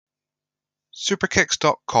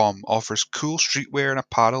Superkicks.com offers cool streetwear and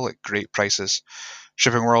apparel at great prices.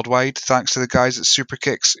 Shipping worldwide, thanks to the guys at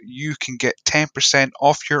Superkicks, you can get 10%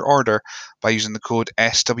 off your order by using the code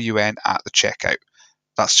SWN at the checkout.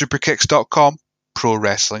 That's Superkicks.com, pro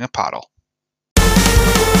wrestling apparel.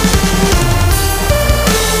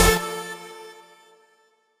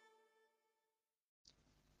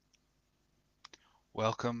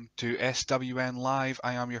 Welcome to SWN Live.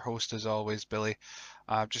 I am your host as always, Billy.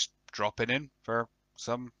 Just dropping in for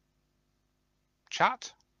some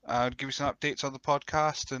chat. Give you some updates on the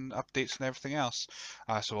podcast and updates and everything else.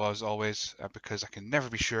 So as always, because I can never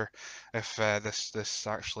be sure if this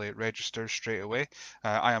actually registers straight away,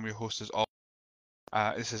 I am your host as always.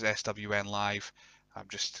 This is SWN Live. I'm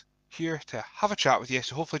just here to have a chat with you.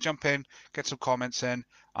 So hopefully jump in, get some comments in,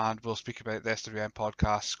 and we'll speak about the SWN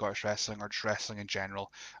podcast, Scottish wrestling, or just wrestling in general,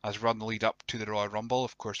 as we're on the lead up to the Royal Rumble,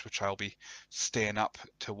 of course, which I'll be staying up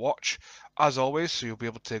to watch, as always. So you'll be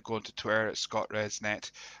able to go onto Twitter at ScottRedsNet,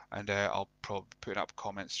 and I'll probably put up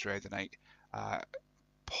comments throughout the night.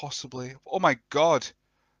 Possibly. Oh my God,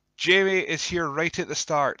 Jamie is here right at the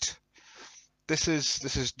start. This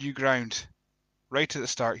is new ground, right at the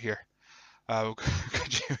start here. right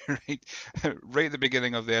at the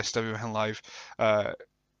beginning of the SWN Live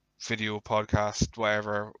video podcast,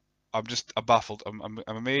 whatever. I'm baffled. I'm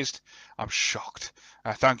amazed. I'm shocked.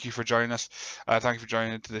 Thank you for joining us. Thank you for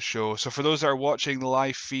joining into the show. So for those that are watching the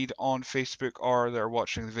live feed on Facebook or that are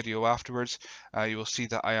watching the video afterwards, you will see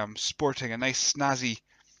that I am sporting a nice snazzy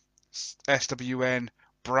SWN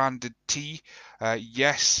branded tee.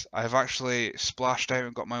 Yes, I've actually splashed out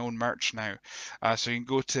and got my own merch now. So you can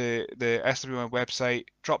go to the SWN website,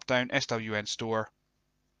 drop down SWN store,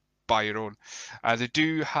 buy your own. They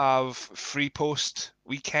do have free post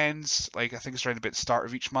weekends, like I think it's around about the start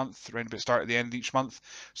of each month, around about the start at the end of each month.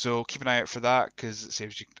 So keep an eye out for that because it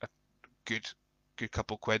saves you a good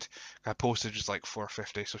couple quid. Postage is like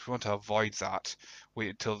 $4.50, so if you want to avoid that,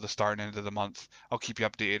 wait until the start and end of the month. I'll keep you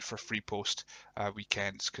updated for free post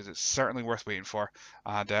weekends because it's certainly worth waiting for,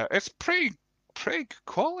 and it's pretty good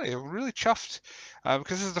quality. I'm really chuffed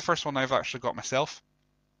because this is the first one I've actually got myself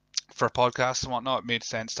for podcasts and whatnot. It made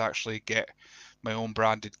sense to actually get my own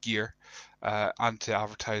branded gear and to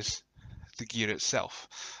advertise the gear itself.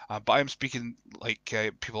 But I'm speaking like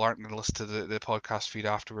people aren't going to listen to the podcast feed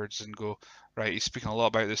afterwards and go, right, he's speaking a lot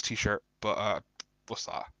about this t-shirt, but what's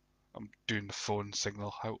that? I'm doing the phone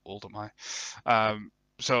signal. How old am I?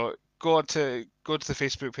 So go to the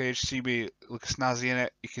Facebook page, see me look snazzy in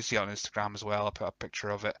it. You can see it on Instagram as well. I put a picture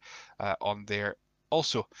of it on there.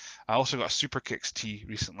 Also, I also got a Super Kicks tee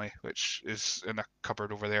recently, which is in a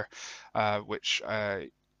cupboard over there, which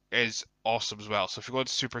is awesome as well. So if you go to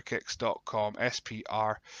superkicks.com,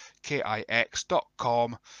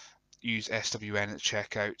 SPRKIX.com, use SWN at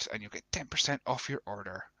checkout and you'll get 10% off your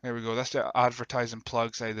order. There we go. That's the advertising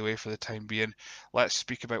plugs out of the way for the time being. Let's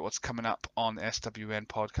speak about what's coming up on the SWN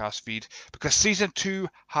podcast feed because season 2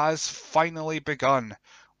 has finally begun.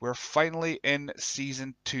 We're finally in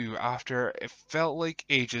season 2 after it felt like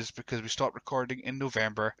ages because we stopped recording in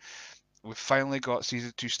November. We've finally got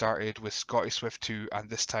season 2 started with Scotty Swift 2, and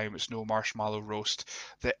this time it's no marshmallow roast.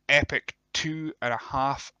 The epic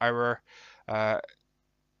 2.5 hour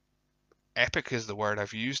epic is the word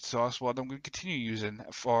I've used, so that's what I'm going to continue using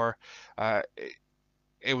for.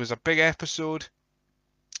 It was a big episode.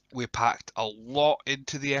 We packed a lot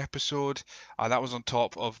into the episode, and that was on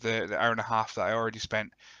top of the hour and a half that I already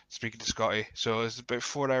spent speaking to Scotty. So it's about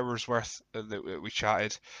 4 hours worth that we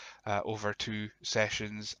chatted over 2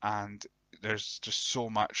 sessions, and there's just so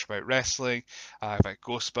much about wrestling, about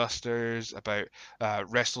Ghostbusters, about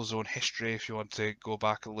WrestleZone history if you want to go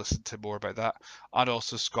back and listen to more about that, and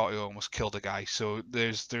also Scotty almost killed a guy. So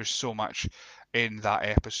there's so much in that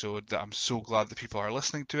episode that I'm so glad that people are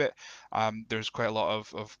listening to it. There's quite a lot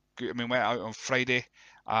of good, I mean, went out on Friday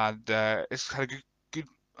and it's had a good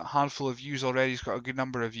handful of views already. It's got a good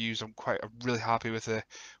number of views. I'm really happy with the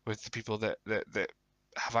people that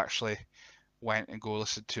have actually went and go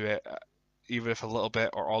listen to it. Even if a little bit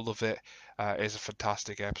or all of it is a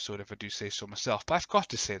fantastic episode, if I do say so myself. But I've got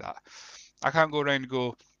to say that. I can't go around and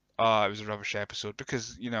go, it was a rubbish episode,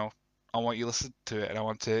 because, I want you to listen to it, and I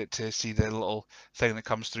want to see the little thing that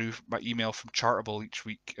comes through my email from Chartable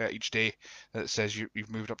each day that says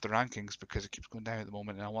you've moved up the rankings, because it keeps going down at the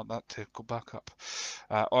moment, and I want that to go back up.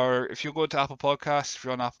 Or if you go to Apple Podcasts, if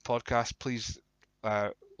you're on Apple Podcasts, please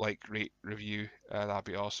rate, review. That'd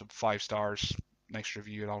be awesome. 5 stars, nice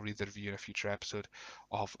review, and I'll read the review in a future episode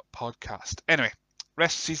of podcast. Anyway,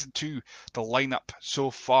 rest of season 2, the lineup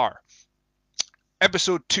so far.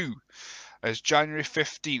 Episode 2. is January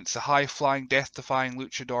 15th, the high-flying, death-defying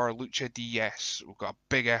luchador Lucha DS. We've got a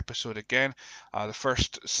big episode again. The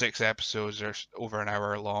first 6 episodes are over an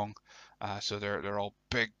hour long, so they're all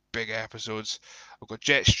big episodes. We've got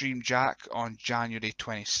Jetstream Jack on January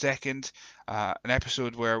 22nd, an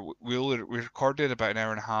episode where we recorded about an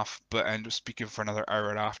hour and a half, but ended up speaking for another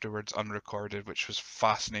hour afterwards, unrecorded, which was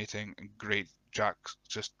fascinating and great. Jack's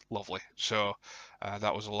just lovely. So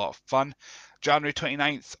that was a lot of fun. January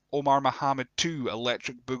 29th, Omar Mohammed 2,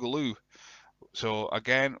 Electric Boogaloo. So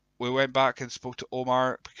again, we went back and spoke to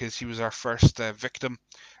Omar because he was our first victim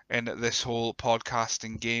in this whole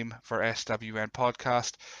podcasting game for SWN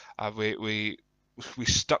Podcast. We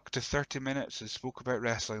stuck to 30 minutes and spoke about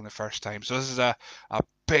wrestling the first time. So this is a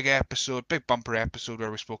big episode, big bumper episode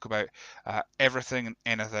where we spoke about everything and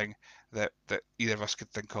anything that either of us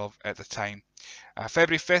could think of at the time.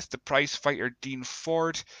 February 5th, the prize fighter Dean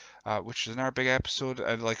Ford, which is another big episode.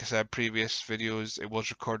 And like I said, previous videos, it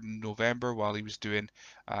was recorded in November while he was doing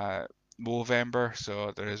Movember.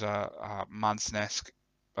 So there is a Manson-esque,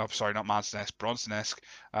 oh, sorry, not Manson-esque, Bronson-esque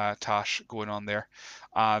tash going on there.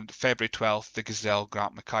 And February 12th, the Gazelle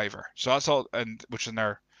Grant McIver. So that's all, and which is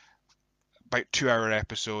another about 2-hour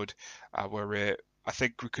episode where I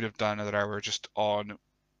think we could have done another hour just on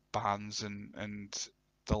bands and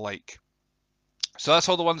the like. So that's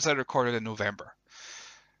all the ones that I recorded in November.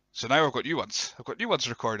 So now I've got new ones. I've got new ones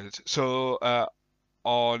recorded. So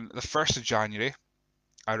on the 1st of January,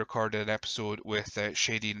 I recorded an episode with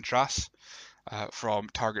Shady and Trass from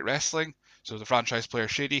Target Wrestling. So the franchise player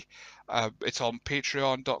Shady. It's on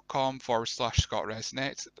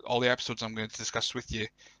patreon.com/ScottResNet. All the episodes I'm going to discuss with you,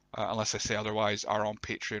 unless I say otherwise, are on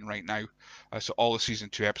Patreon right now. So all the season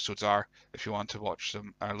 2 episodes are, if you want to watch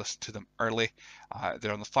them or listen to them early.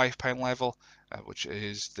 They're on the £5 level, which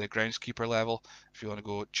is the groundskeeper level, if you want to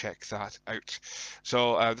go check that out.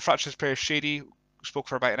 So the franchise player Shady spoke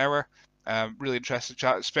for about an hour. Really interesting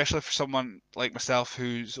chat, especially for someone like myself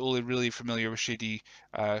who's only really familiar with Shady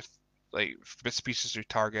like bits and pieces through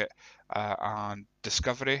Target and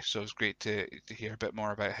Discovery. So it was great to hear a bit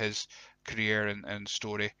more about his career and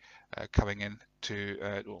story coming up to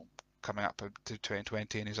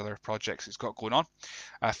 2020 and his other projects he's got going on.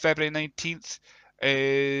 February 19th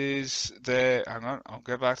is the, hang on, I'll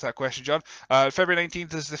get back to that question, John. February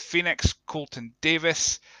 19th is the Phoenix Colton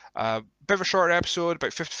Davis. Bit of a shorter episode,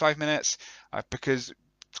 about 55 minutes, because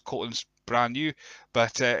Colton's brand new,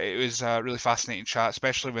 but it was a really fascinating chat,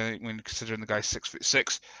 especially when considering the guy's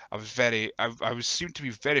 6'6". I seemed to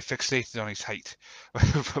be very fixated on his height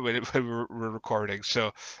when we were recording,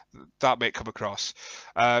 so that might come across.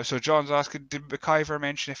 So John's asking, did McIver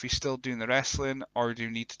mention if he's still doing the wrestling, or do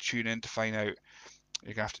you need to tune in to find out?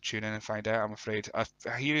 You're gonna have to tune in and find out, I'm afraid. I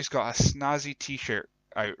hear he's got a snazzy T-shirt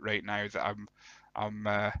out right now that I'm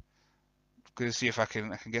gonna see if I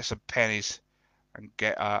can get some pennies and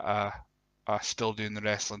get a still doing the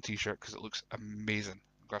wrestling T-shirt because it looks amazing.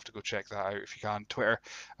 I'm gonna have to go check that out if you can. Twitter,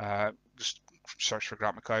 just search for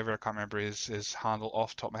Grant McIver. I can't remember his handle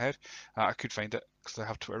off the top of my head. I could find it because I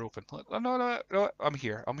have Twitter open. No, I'm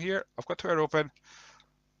here. I've got Twitter open.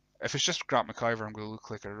 If it's just Grant McIver, I'm gonna look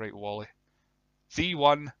like a right Wally. The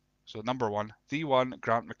one, so number one, the one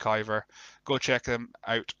Grant McIver. Go check them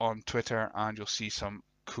out on Twitter, and you'll see some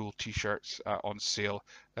cool T-shirts on sale.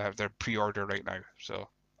 They're pre-order right now, so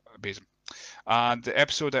amazing. And the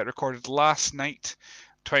episode that I recorded last night,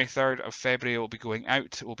 23rd of February, will be going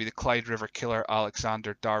out. It will be the Clyde River Killer,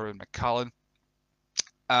 Alexander Darwin McCallan.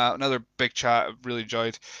 Another big chat. I really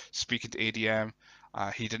enjoyed speaking to ADM.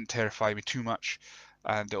 He didn't terrify me too much,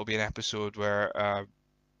 and it'll be an episode where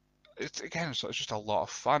it's just a lot of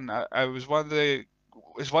fun. I was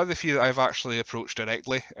it's one of the few that I've actually approached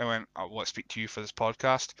directly. I went, I want to speak to you for this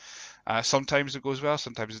podcast. Sometimes it goes well,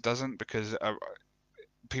 sometimes it doesn't, because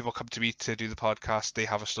people come to me to do the podcast, they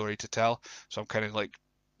have a story to tell. So I'm kind of like,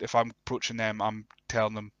 if I'm approaching them, I'm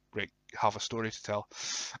telling them, right, have a story to tell.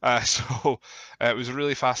 So it was a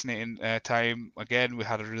really fascinating time. Again, we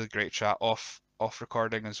had a really great chat off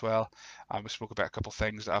recording as well. We spoke about a couple of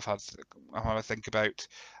things that I've had to think about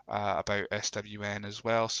SWN as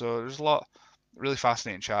well. So there's a lot, really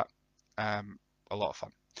fascinating chat, a lot of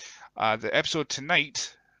fun. The episode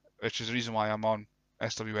tonight, which is the reason why I'm on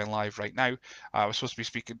SWN Live right now, I was supposed to be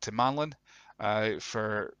speaking to Manlin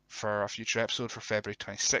for a future episode for February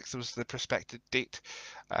 26th was the prospective date,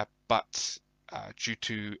 but due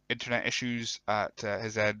to internet issues at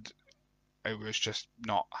his end, it was just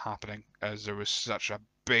not happening, as there was such a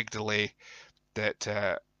big delay that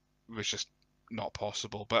it was just not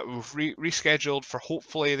possible. But we've rescheduled for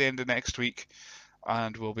hopefully the end of next week,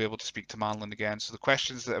 and we'll be able to speak to Manlin again. So the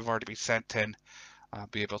questions that have already been sent in, I'll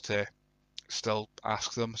be able to still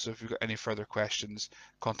ask them. So if you've got any further questions,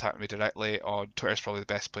 contact me directly on Twitter. Is probably the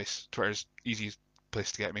best place. Twitter's easiest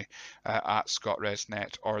place to get me, at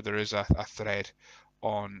ScottResNet, or there is a thread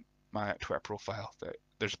on my Twitter profile that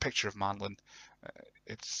there's a picture of Manlin.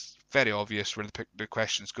 It's very obvious where the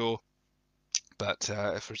questions go, but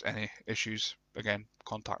if there's any issues, again,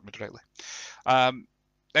 contact me directly.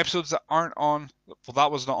 Episodes that aren't on, well,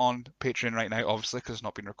 that was not on Patreon right now, obviously, because it's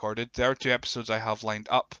not been recorded. There are 2 episodes I have lined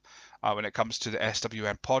up when it comes to the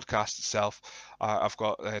SWN podcast itself. I've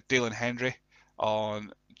got Dalen Henry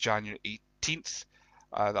on January 18th.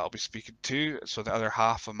 That I'll be speaking to, so the other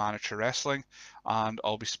half of Manager Wrestling, and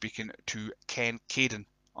I'll be speaking to Ken Caden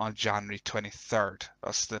on January 23rd.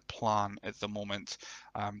 That's the plan at the moment.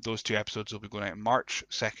 Those 2 episodes will be going out in March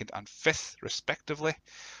 2nd and 5th, respectively.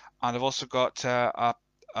 And I've also got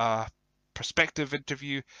a prospective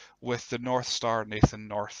interview with the North Star, Nathan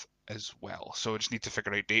North, as well. So I just need to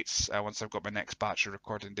figure out dates. Once I've got my next batch of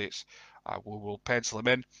recording dates, we'll pencil them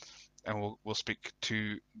in, and we'll speak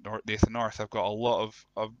to Nathan North. I've got a lot of,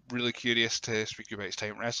 I'm really curious to speak about his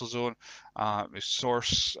time at WrestleZone, his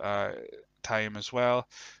source time as well.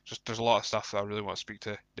 Just there's a lot of stuff that I really want to speak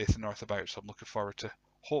to Nathan North about, so I'm looking forward to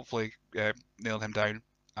hopefully nailing him down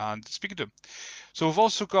and speaking to him. So we've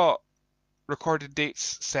also got recorded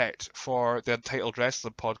dates set for the Untitled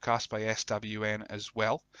Wrestling podcast by SWN as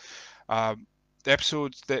well. The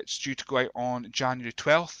episode that's due to go out on January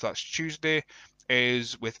 12th, that's Tuesday,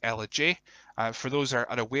 is with Ella J. For those that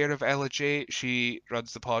are unaware of Ella J, she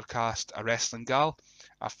runs the podcast A Wrestling Gal,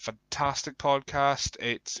 a fantastic podcast.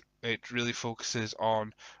 It really focuses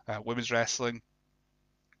on women's wrestling.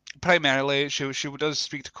 Primarily, she does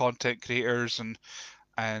speak to content creators and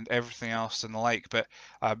everything else and the like, but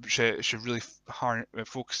she really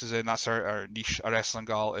focuses in. That's our niche. A Wrestling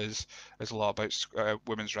Gal is a lot about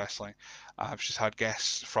women's wrestling. She's had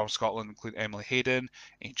guests from Scotland, including Emily Hayden,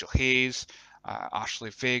 Angel Hayes,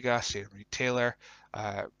 Ashley Vega, Sarah Marie Taylor,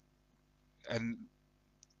 and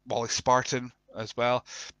Molly Spartan as well.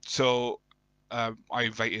 So I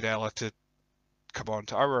invited Ella to come on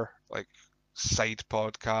to our side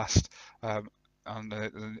podcast, on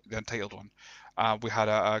the Untitled one. We had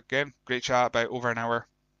again great chat about over an hour.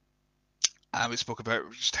 And we spoke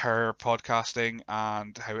about just her podcasting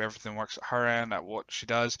and how everything works at her end, at what she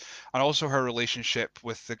does, and also her relationship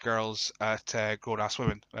with the girls at Grown Ass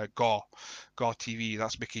Women, GAW TV.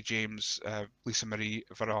 That's Mickey James, Lisa Marie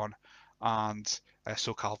Veron, and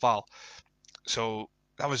SoCal Val. So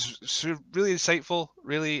that was really insightful,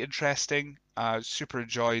 really interesting. Super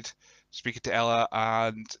enjoyed speaking to Ella,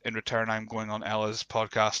 and in return, I'm going on Ella's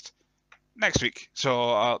podcast next week.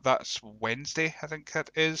 So that's Wednesday, I think it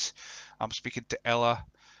is. I'm speaking to Ella.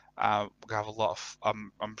 We have a lot of.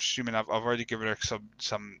 I'm assuming I've already given her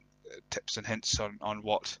some tips and hints on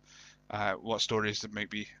what stories that might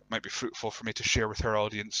be fruitful for me to share with her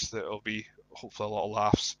audience. That will be hopefully a lot of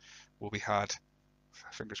laughs will be had.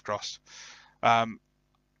 Fingers crossed.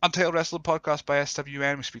 Untitled Wrestling Podcast by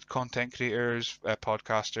SWN. We speak to content creators,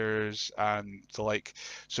 podcasters, and the like.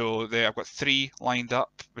 So I've got 3 lined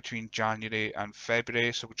up between January and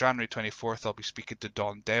February. So January 24th, I'll be speaking to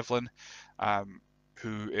Dawn Devlin,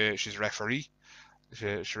 who she's a referee.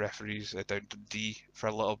 She referees down Dundee for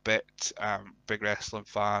a little bit. Big wrestling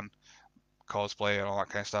fan, cosplay and all that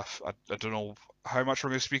kind of stuff. I don't know how much we're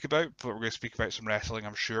going to speak about, but we're going to speak about some wrestling,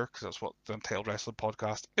 I'm sure, because that's what the Untitled Wrestling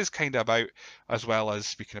podcast is kind of about, as well as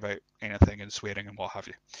speaking about anything and swearing and what have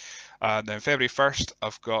you. And then February 1st,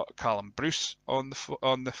 I've got Callum Bruce on the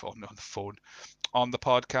phone on the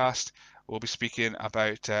podcast. We'll be speaking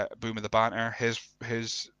about Boom of the Banter,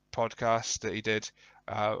 his podcast that he did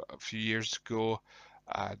a few years ago,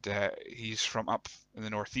 and he's from up in the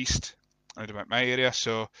northeast, out about my area,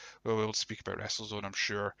 so we'll be able to speak about WrestleZone, I'm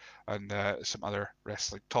sure, and some other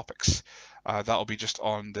wrestling topics. That'll be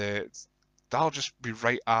be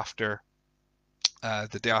right after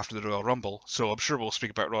the day after the Royal Rumble, so I'm sure we'll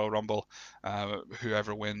speak about Royal Rumble,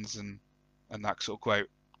 whoever wins, and that will go out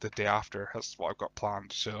the day after. That's what I've got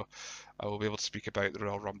planned, so I will be able to speak about the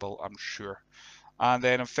Royal Rumble, I'm sure. And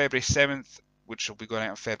then on February 7th, which will be going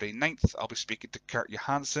out on February 9th, I'll be speaking to Kurt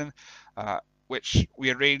Johansson, which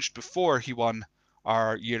we arranged before he won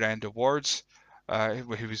our year-end awards.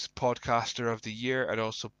 He was Podcaster of the Year and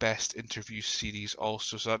also Best Interview Series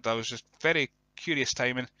also. So that was just very curious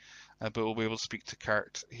timing, but we'll be able to speak to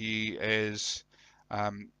Kurt. He is,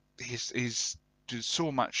 he's doing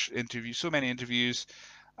so many interviews,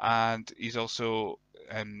 and he's also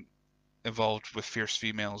involved with Fierce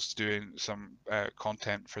Females, doing some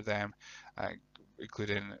content for them,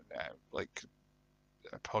 including like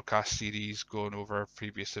a podcast series going over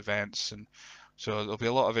previous events and So there'll be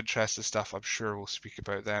a lot of interesting stuff I'm sure we'll speak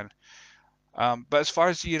about then. But as far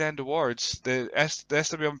as the year-end awards, the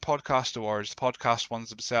SWM Podcast Awards, the podcast ones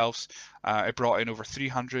themselves, it brought in over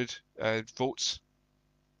 300 votes.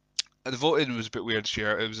 The voting was a bit weird this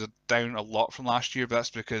year. It was down a lot from last year, but that's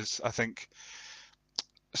because I think,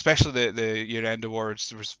 especially the year-end awards,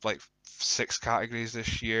 there was like 6 categories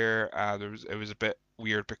this year. It was a bit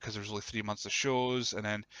weird because there was only 3 months of shows, and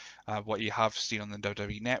then what you have seen on the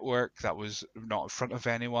WWE Network that was not in front of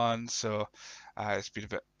anyone, so it's been a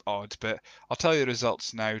bit odd. But I'll tell you the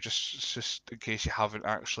results now, just in case you haven't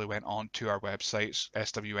actually went on to our website,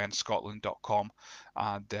 swnscotland.com,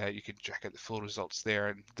 and you can check out the full results there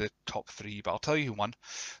and the top 3. But I'll tell you who won.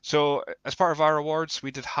 So as part of our awards, we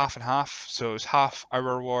did half and half. So it was half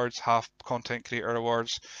our awards, half content creator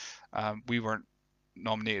awards. We weren't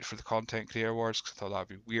nominated for the content creator awards because I thought that would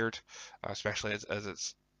be weird, especially as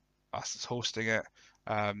it's us that's hosting it.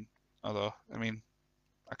 Although, I mean,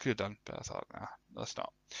 I could have done, but I thought, nah, let's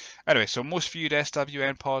not. Anyway, so most viewed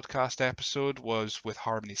SWN podcast episode was with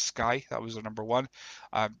Harmony Sky. That was our number 1.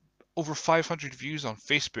 Over 500 views on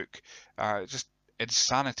Facebook. Just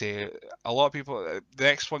insanity. A lot of people. The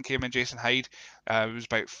next one came in, Jason Hyde. It was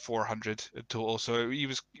about 400 in total. So he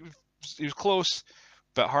was close,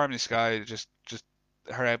 but Harmony Sky just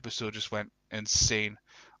her episode just went insane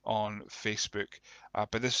on Facebook.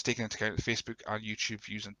 But this is taking into account the Facebook and YouTube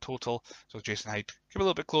views in total. So Jason Hyde came a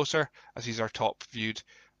little bit closer as he's our top viewed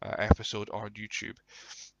episode on YouTube.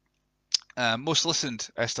 Most listened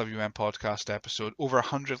SWM podcast episode, over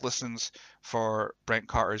 100 listens for Brent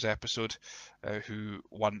Carter's episode, who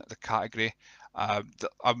won the category.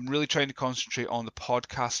 I'm really trying to concentrate on the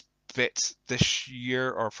podcast bit this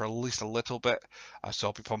year, or for at least a little bit. So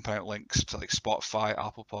I'll be pumping out links to like Spotify,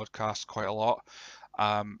 Apple Podcasts quite a lot.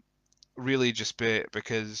 Really just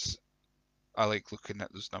because I like looking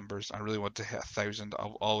at those numbers. I really want to hit 1,000.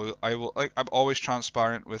 I'm always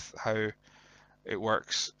transparent with how it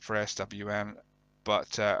works for SWM,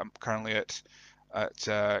 but I'm currently at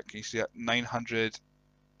can you see that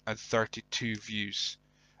 932 views,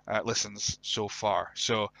 listens so far.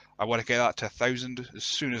 So I want to get that to 1,000 as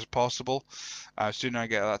soon as possible. Sooner I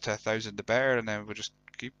get that to 1,000, the better, and then we'll just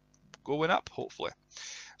keep going up, hopefully.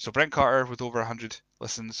 So Brent Carter with over 100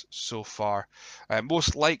 listens so far.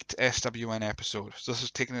 Most liked SWN episode. So this is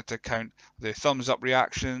taking into account the thumbs up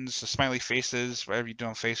reactions, the smiley faces, whatever you do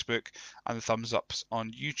on Facebook, and the thumbs ups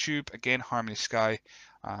on YouTube. Again, Harmony Sky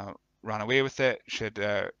ran away with it. She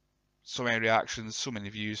had so many reactions, so many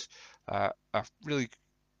views. A really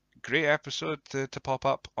great episode to pop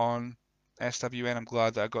up on SWN. I'm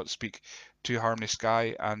glad that I got to speak to Harmony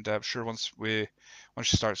Sky, and I'm sure once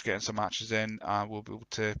she starts getting some matches in, we'll be able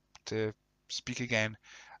to speak again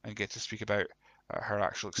and get to speak about her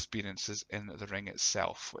actual experiences in the ring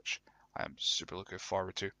itself, which I'm super looking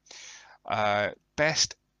forward to.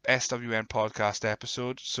 Best SWN podcast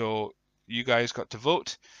episode. So you guys got to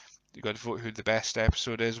vote. You got to vote who the best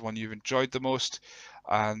episode is, one you've enjoyed the most,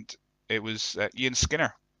 and it was Ian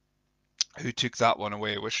Skinner who took that one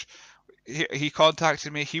away, which he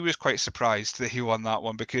contacted me. He was quite surprised that he won that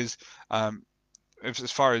one because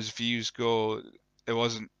as far as views go, it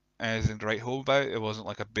wasn't anything to write home about. It wasn't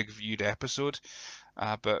like a big viewed episode,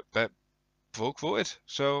 but folk voted.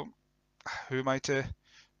 So who am I to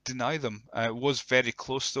deny them? It was very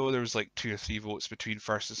close though. There was like 2 or 3 votes between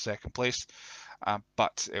first and second place,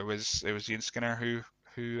 but it was Ian Skinner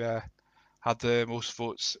who had the most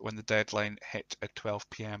votes when the deadline hit at 12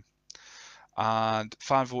 p.m. And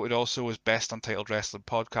fan voted also was Best Untitled Wrestling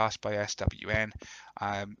Podcast by SWN.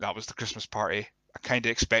 That was the Christmas party. I kind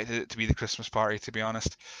of expected it to be the Christmas party, to be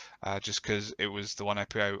honest, just because it was the one I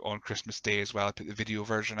put out on Christmas Day as well. I put the video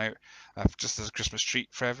version out just as a Christmas treat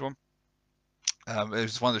for everyone. It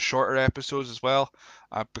was one of the shorter episodes as well,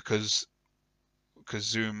 because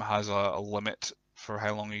Zoom has a limit for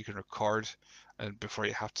how long you can record and before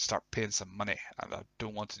you have to start paying some money, and I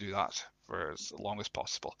don't want to do that for as long as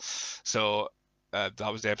possible. So that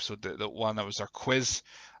was the episode that one. That was our quiz.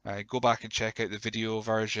 Go back and check out the video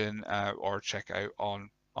version, or check it out on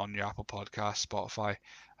your Apple Podcast, Spotify,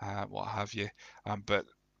 what have you. But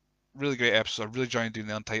really great episode. I really enjoyed doing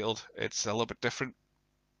the Untitled. It's a little bit different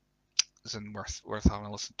and worth having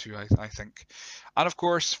a listen to, I think. And of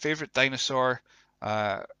course, favorite dinosaur.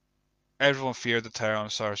 Everyone feared the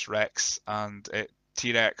Tyrannosaurus Rex, and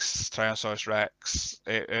T-Rex, Tyrannosaurus Rex,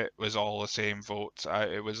 it was all the same vote.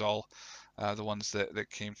 It was all the ones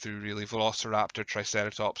that came through really. Velociraptor,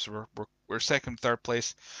 Triceratops were second, third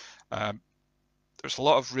place. There's a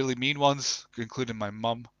lot of really mean ones, including my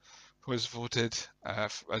mum, was voted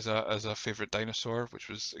as a favorite dinosaur, which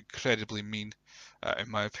was incredibly mean, in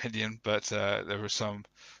my opinion. But there were some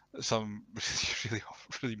really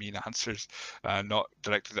really mean answers, not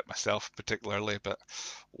directed at myself particularly. But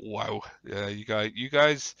wow, you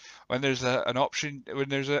guys, when there's an option, when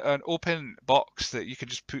there's an open box that you can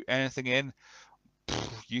just put anything in,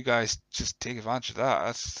 you guys just take advantage of that.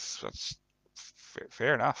 That's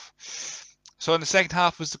fair enough. So in the second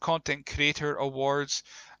half was the Content Creator Awards.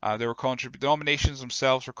 The nominations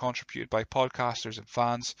themselves were contributed by podcasters and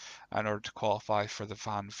fans in order to qualify for the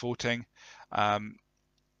fan voting. Um,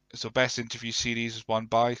 so Best Interview Series was won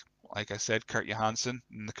by, like I said, Kurt Johansson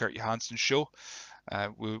and the Kurt Johansson Show.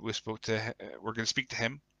 We're going to speak to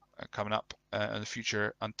him coming up in the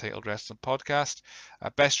future Untitled Wrestling podcast.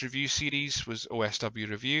 Best Review Series was OSW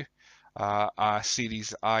Review, a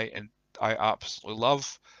series I absolutely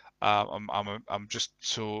love. I'm just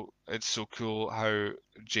so it's so cool how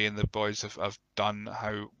Jay and the boys have done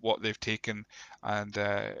how what they've taken and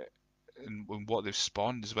and what they've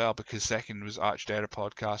spawned as well. Because second was Arch Dera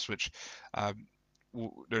podcast, which um,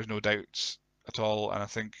 there's no doubts at all, and I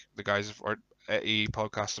think the guys at AE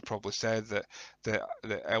podcast have probably said that the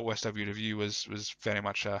LSW review was very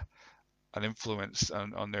much an influence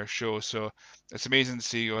on their show. So it's amazing to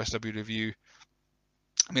see OSW review.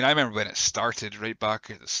 I mean, I remember when it started, right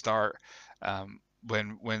back at the start,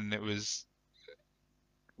 when it was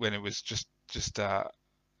just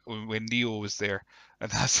when Neo was there,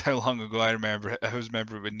 and that's how long ago I remember it. I was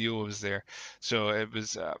remember when Neo was there, so it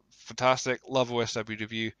was fantastic. Love OSW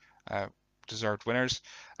review. Uh, Deserved winners.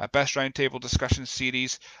 Best Roundtable Discussion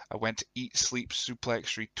Series. I went to Eat Sleep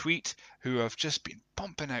Suplex Retweet, who have just been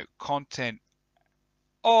pumping out content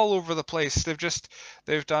all over the place. They've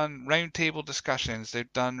done roundtable discussions,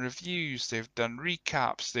 they've done reviews, they've done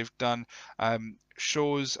recaps, they've done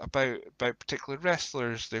shows about particular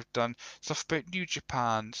wrestlers, they've done stuff about New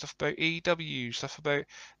Japan, stuff about AEW, stuff about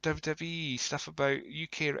WWE, stuff about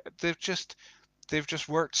UK. They've just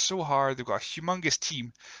worked so hard. They've got a humongous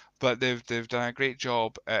team, but they've done a great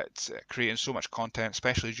job at creating so much content,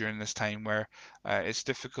 especially during this time where it's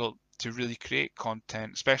difficult to really create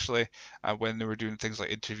content, especially when they were doing things like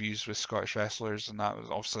interviews with Scottish wrestlers, and that was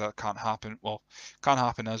obviously that can't happen. Well, can't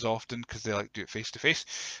happen as often because they like to do it face to face.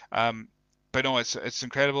 But no, it's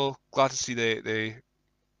incredible. Glad to see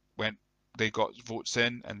went they got votes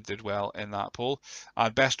in and did well in that poll.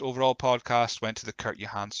 And best overall podcast went to the Kurt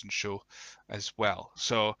Johansson Show as well.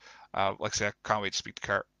 So, like I said, I can't wait to speak to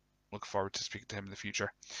Kurt. Look forward to speaking to him in the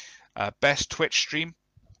future. Best Twitch stream.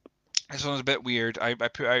 This one's a bit weird. I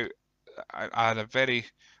put out. I had a very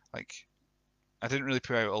like. I didn't really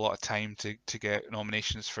put out a lot of time to get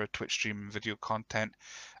nominations for Twitch stream and video content.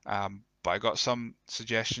 But I got some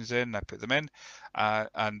suggestions in, I put them in,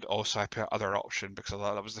 and also I put other option because I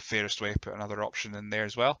thought that was the fairest way to put another option in there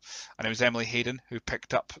as well. And it was Emily Hayden who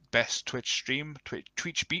picked up best Twitch stream,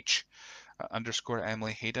 Twitch Beach underscore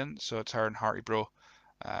Emily Hayden. So it's her and Harty Bro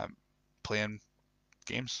playing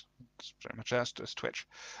games. It's pretty much that. It's Twitch.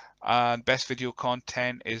 And best video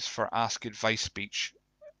content is for Ask Advice Beach.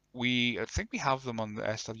 I think we have them on the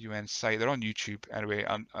SWN site. They're on YouTube anyway,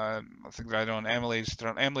 and I think they're on Emily's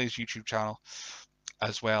YouTube channel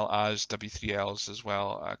as well as W3L's as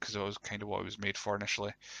well, because it was kind of what it was made for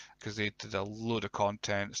initially, because they did a load of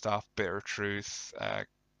content stuff, Bitter Truth,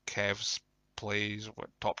 Kev's plays,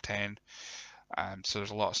 top 10. So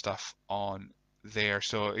there's a lot of stuff on there.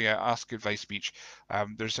 So yeah, Ask Advice Beach.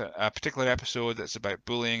 There's a particular episode that's about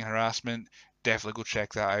bullying, harassment. Definitely go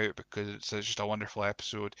check that out because it's just a wonderful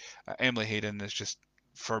episode. Emily Hayden is just,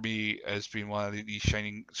 for me, has been one of the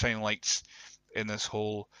shining lights in this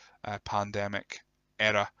whole pandemic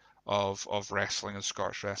era of wrestling and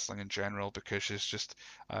Scottish wrestling in general, because she's just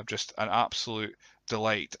an absolute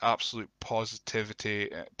delight, absolute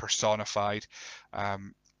positivity personified.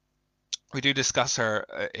 Um, we do discuss her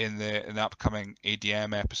in the upcoming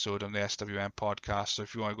ADM episode on the SWM podcast. So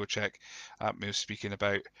if you want to go check me speaking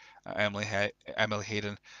about Emily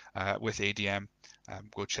Hayden with ADM,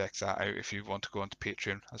 go check that out if you want to go onto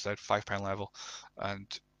Patreon. That's at £5 level, and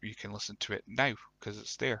you can listen to it now because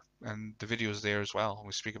it's there and the video is there as well.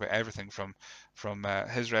 We speak about everything from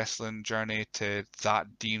his wrestling journey to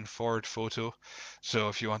that Dean Ford photo. So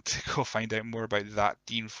if you want to go find out more about that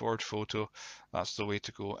Dean Ford photo, that's the way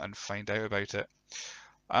to go and find out about it.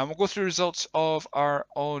 We'll go through results of our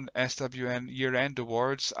own SWN year-end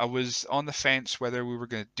awards. I was on the fence whether we were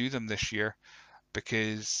going to do them this year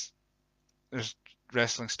because there's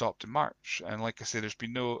wrestling stopped in March, and like I said, there's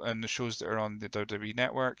been no, and the shows that are on the WWE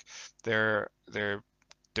network, they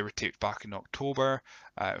were taped back in October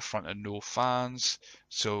in front of no fans,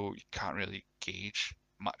 so you can't really gauge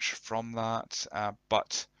much from that,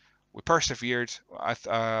 but we persevered. It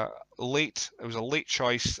was a late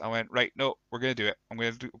choice. I went, right, no, we're going to do it.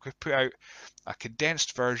 We're going to put out a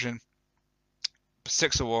condensed version,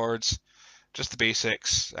 6 awards, just the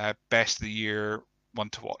basics, best of the year, one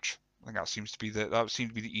to watch. I think that seemed to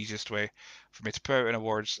be the easiest way for me to put out an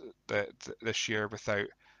awards this year without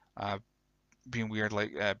being weird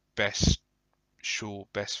like best show,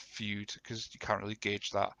 best feud, because you can't really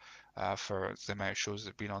gauge that for the amount of shows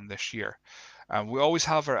that have been on this year. We always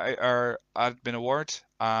have our admin award,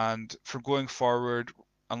 and from going forward,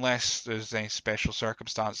 unless there's any special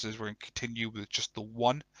circumstances, we're going to continue with just the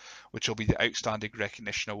one, which will be the Outstanding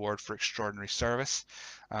Recognition Award for Extraordinary Service.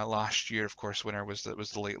 Last year, of course, winner was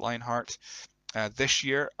the late Lionheart. This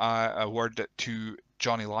year, I awarded it to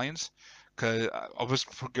Johnny Lyons because I was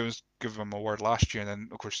going to give him a award last year, and then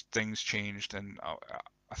of course things changed, and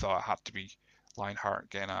I thought it had to be Lionheart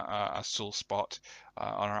getting a sole spot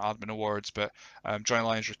on our admin awards. But Johnny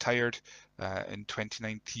Lyons retired in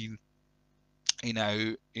 2019. He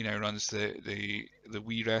now runs the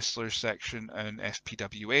Wii Wrestlers section in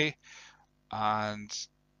FPWA, and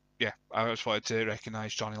yeah, I just wanted to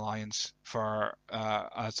recognise Johnny Lyons for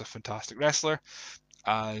as a fantastic wrestler,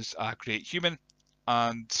 as a great human,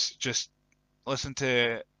 and just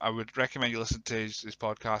I would recommend you listen to his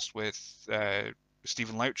podcast with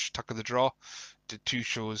Stephen Louch, Tuck of the Draw. Did 2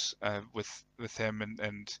 shows with him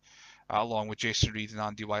and along with Jason Reed and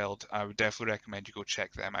Andy Wilde. I would definitely recommend you go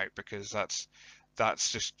check them out, because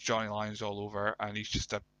that's just Johnny Lyons all over, and he's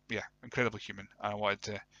just a incredible human. I wanted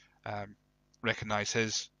to recognise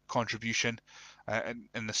his contribution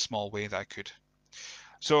in the small way that I could.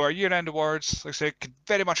 So our year-end awards, like I said,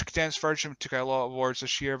 very much a condensed version. Took out a lot of awards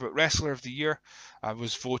this year, but Wrestler of the Year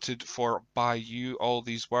was voted for by you. All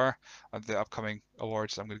these were the upcoming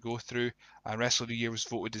awards that I'm going to go through. And Wrestler of the Year was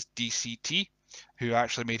voted as DCT, who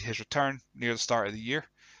actually made his return near the start of the year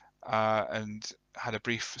and had a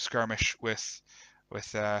brief skirmish with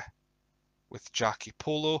Jackie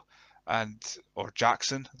Polo or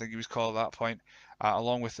Jackson, I think he was called at that point.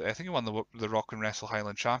 Along with, I think he won the Rock and Wrestle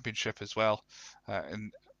Highland Championship as well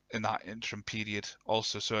in that interim period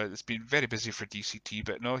also. So it's been very busy for DCT,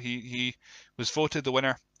 but no, he was voted the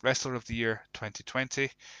winner, Wrestler of the Year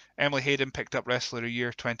 2020. Emily Hayden picked up Wrestler of the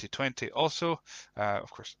Year 2020 also.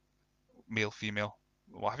 Of course, male, female,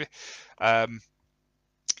 what have you.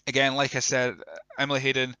 Again, like I said, Emily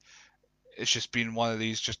Hayden, it's just been one of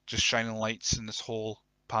these just shining lights in this whole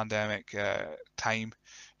pandemic time.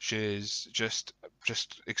 She's just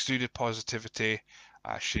exuded positivity.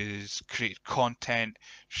 She's created content.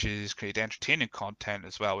 She's created entertaining content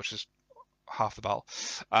as well, which is half the battle.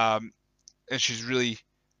 And she's really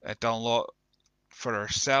done a lot for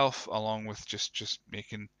herself, along with just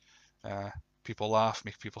making people laugh,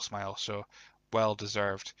 make people smile. So well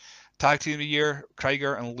deserved. Tag Team of the Year,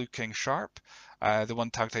 Krieger and Luke King Sharp. They won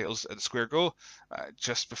tag titles at the Square Go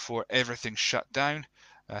just before everything shut down.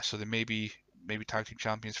 So they may be tag team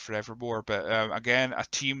champions forevermore. But again, a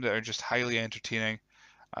team that are just highly entertaining.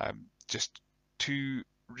 Just 2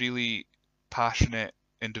 really passionate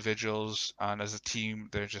individuals, and as a team,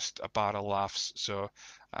 they're just a bar of laughs. So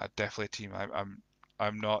definitely a team.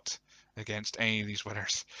 I'm not against any of these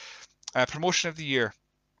winners. Promotion of the Year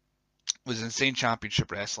was Insane Championship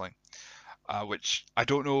Wrestling, which I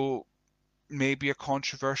don't know, may be a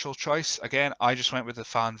controversial choice. Again, I just went with the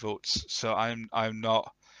fan votes, so I'm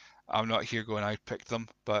not here going I picked them,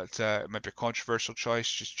 but it might be a controversial choice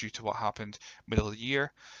just due to what happened middle of the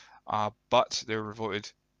year. But they were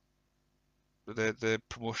voted the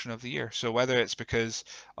promotion of the year. So whether it's because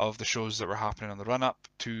of the shows that were happening on the run up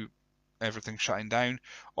to everything shutting down,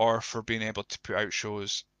 or for being able to put out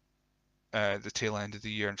shows the tail end of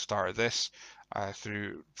the year and start of this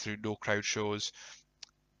through no crowd shows.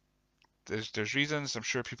 There's reasons. I'm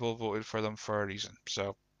sure people voted for them for a reason.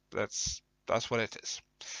 So that's what it is.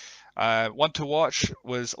 One to watch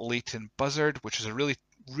was Leighton Buzzard, which is a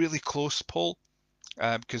really close poll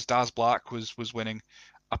because Daz Black was winning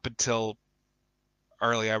up until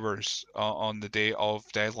early hours on the day of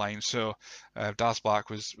deadline. So Daz Black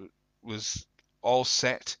was all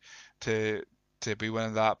set to be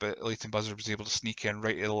winning that, but Leighton Buzzard was able to sneak in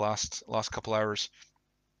right at the last couple hours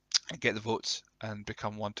and get the votes and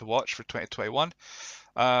become one to watch for 2021.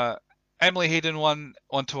 Emily Hayden won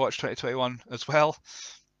one to watch 2021 as well,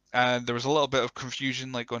 and there was a little bit of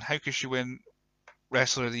confusion, like going, how could she win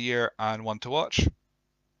Wrestler of the Year and one to watch?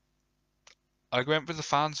 I went with the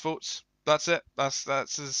fans' votes. That's it. That's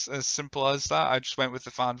as simple as that. I just went with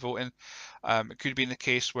the fan voting. It could have been the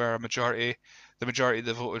case where a majority the majority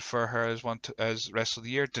that voted for her as Wrestler of the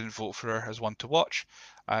Year didn't vote for her as one to watch,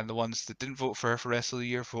 and the ones that didn't vote for her for Wrestler of the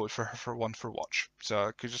Year voted for her for one for watch. So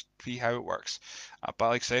it could just be how it works. But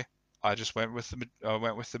like I say, I just went with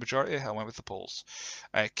the majority. I went with the polls.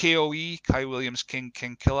 KOE, Kai Williams, King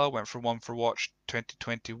Killer went for one for watch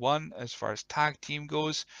 2021 as far as tag team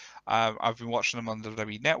goes. I've been watching them on the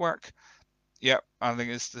WWE Network. Yep, I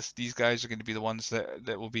think these guys are going to be the ones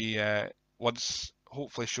that will be once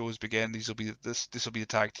hopefully shows begin. This will be the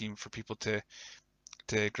tag team for people to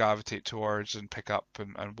gravitate towards and pick up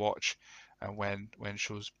and watch when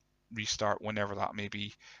shows restart, whenever that may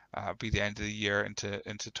be the end of the year into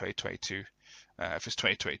 2022. If it's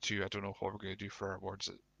 2022, I don't know what we're going to do for our awards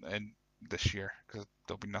in this year because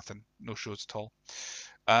there'll be nothing, no shows at all.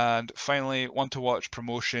 And finally, one to watch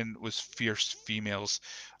promotion was Fierce Females.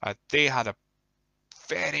 They had a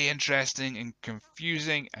very interesting and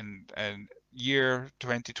confusing and year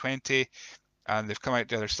 2020, and they've come out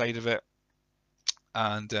the other side of it,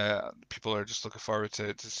 and people are just looking forward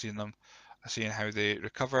to seeing how they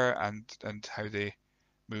recover and how they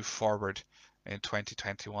move forward in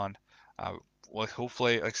 2021. Well,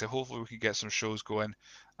 hopefully, like I said, hopefully we can get some shows going.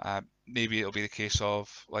 Maybe it'll be the case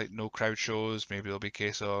of like no crowd shows. Maybe it'll be a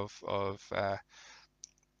case of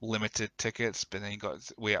limited tickets, but then you got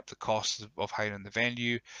to weigh up the costs of hiring the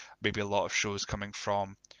venue. Maybe a lot of shows coming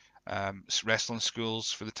from wrestling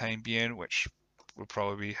schools for the time being, which would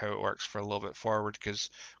probably be how it works for a little bit forward, because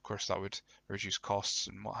of course that would reduce costs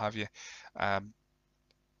and what have you.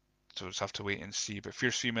 So we'll just have to wait and see. But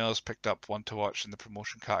Fierce Females picked up one to watch in the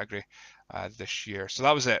promotion category this year. So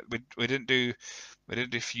that was it. We didn't do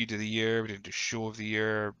feud of the year, we didn't do show of the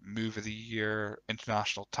year, move of the year,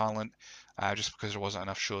 international talent, just because there wasn't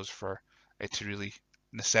enough shows for it to really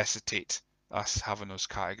necessitate us having those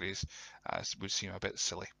categories. It would seem a bit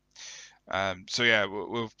silly. So yeah,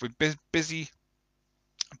 we've been busy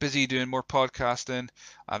doing more podcasting.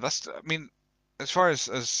 I mean, as far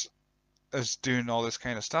as doing all this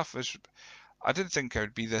kind of stuff, I didn't think I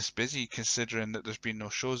would be this busy considering that there's been no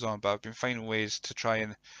shows on, but I've been finding ways to try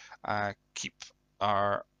and keep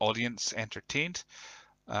our audience entertained.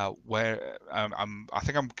 Where I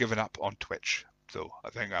think I'm giving up on Twitch, though.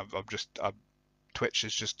 I think Twitch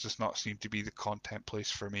does not seem to be the content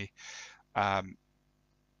place for me. But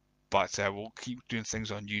we'll keep doing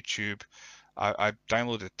things on YouTube. I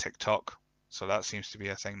downloaded TikTok, so that seems to be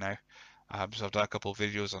a thing now. So I've done a couple of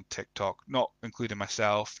videos on TikTok, not including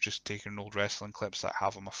myself, just taking old wrestling clips that I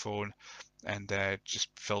have on my phone and just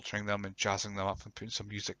filtering them and jazzing them up and putting some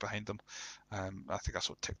music behind them. I think that's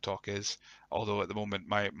what TikTok is. Although at the moment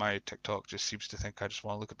my TikTok just seems to think I just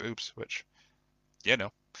want to look at boobs, which, you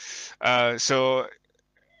know. So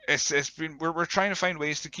we're trying to find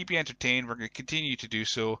ways to keep you entertained. We're going to continue to do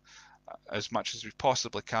so as much as we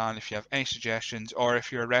possibly can. If you have any suggestions, or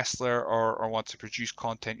if you're a wrestler or want to produce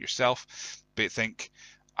content yourself, but think,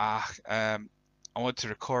 I want to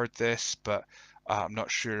record this, but I'm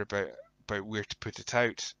not sure about where to put it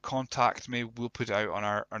out, contact me. We'll put it out on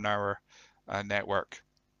our network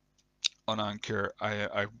on Anchor.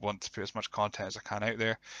 I want to put as much content as I can out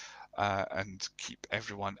there and keep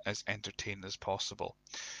everyone as entertained as possible.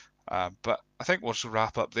 But I think we'll just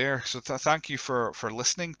wrap up there. So thank you for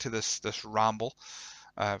listening to this ramble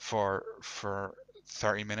for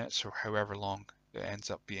 30 minutes or however long it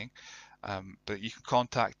ends up being. But you can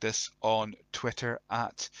contact us on Twitter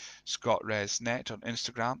at ScottResNet, on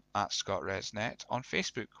Instagram at ScottResNet, on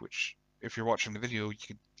Facebook, which if you're watching the video you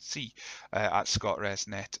can see at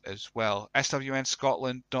ScottResNet as well.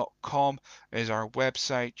 SWNscotland.com is our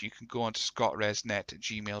website. You can go on to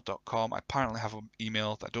scottresnet@gmail.com. I apparently have an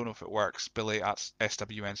email. I don't know if it works. Billy at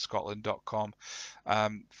SWNscotland.com.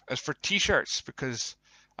 As for t-shirts, because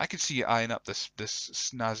I could see you eyeing up this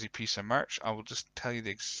snazzy piece of merch, I will just tell you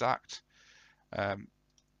the exact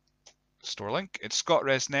store link. It's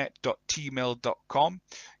scottresnet.tmail.com.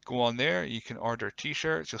 Go on there. You can order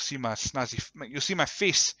t-shirts. You'll see my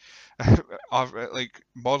face like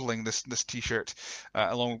modeling this t-shirt.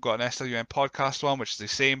 Along we've got an SWN podcast one, which is the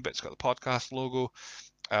same, but it's got the podcast logo.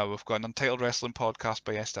 We've got an Untitled Wrestling podcast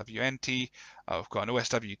by SWNT. We've got an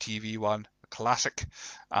OSW TV one, a classic,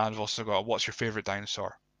 and we've also got a What's Your Favorite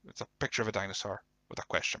Dinosaur? It's a picture of a dinosaur with a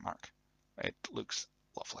question mark. It looks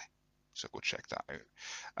lovely. So go check that out.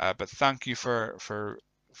 But thank you for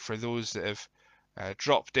those that have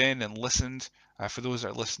dropped in and listened. For those that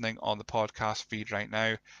are listening on the podcast feed right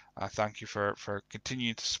now, thank you for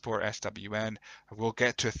continuing to support SWN. We'll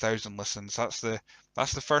get to 1,000 listens. That's the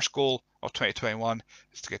first goal of 2021,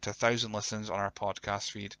 is to get to 1,000 listens on our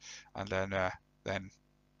podcast feed, and then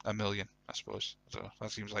 1 million, I suppose. So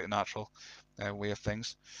that seems like a natural way of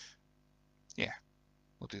things. Yeah,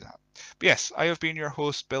 we'll do that. But yes, I have been your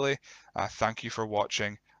host, Billy. Thank you for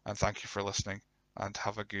watching and thank you for listening. And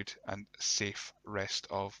have a good and safe rest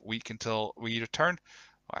of week until we return.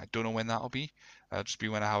 I don't know when that'll be. It'll just be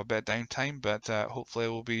when I have a bit of downtime, but hopefully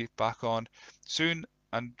we'll be back on soon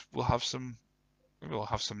and we'll have some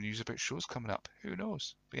news about shows coming up. Who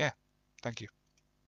knows? But yeah, thank you.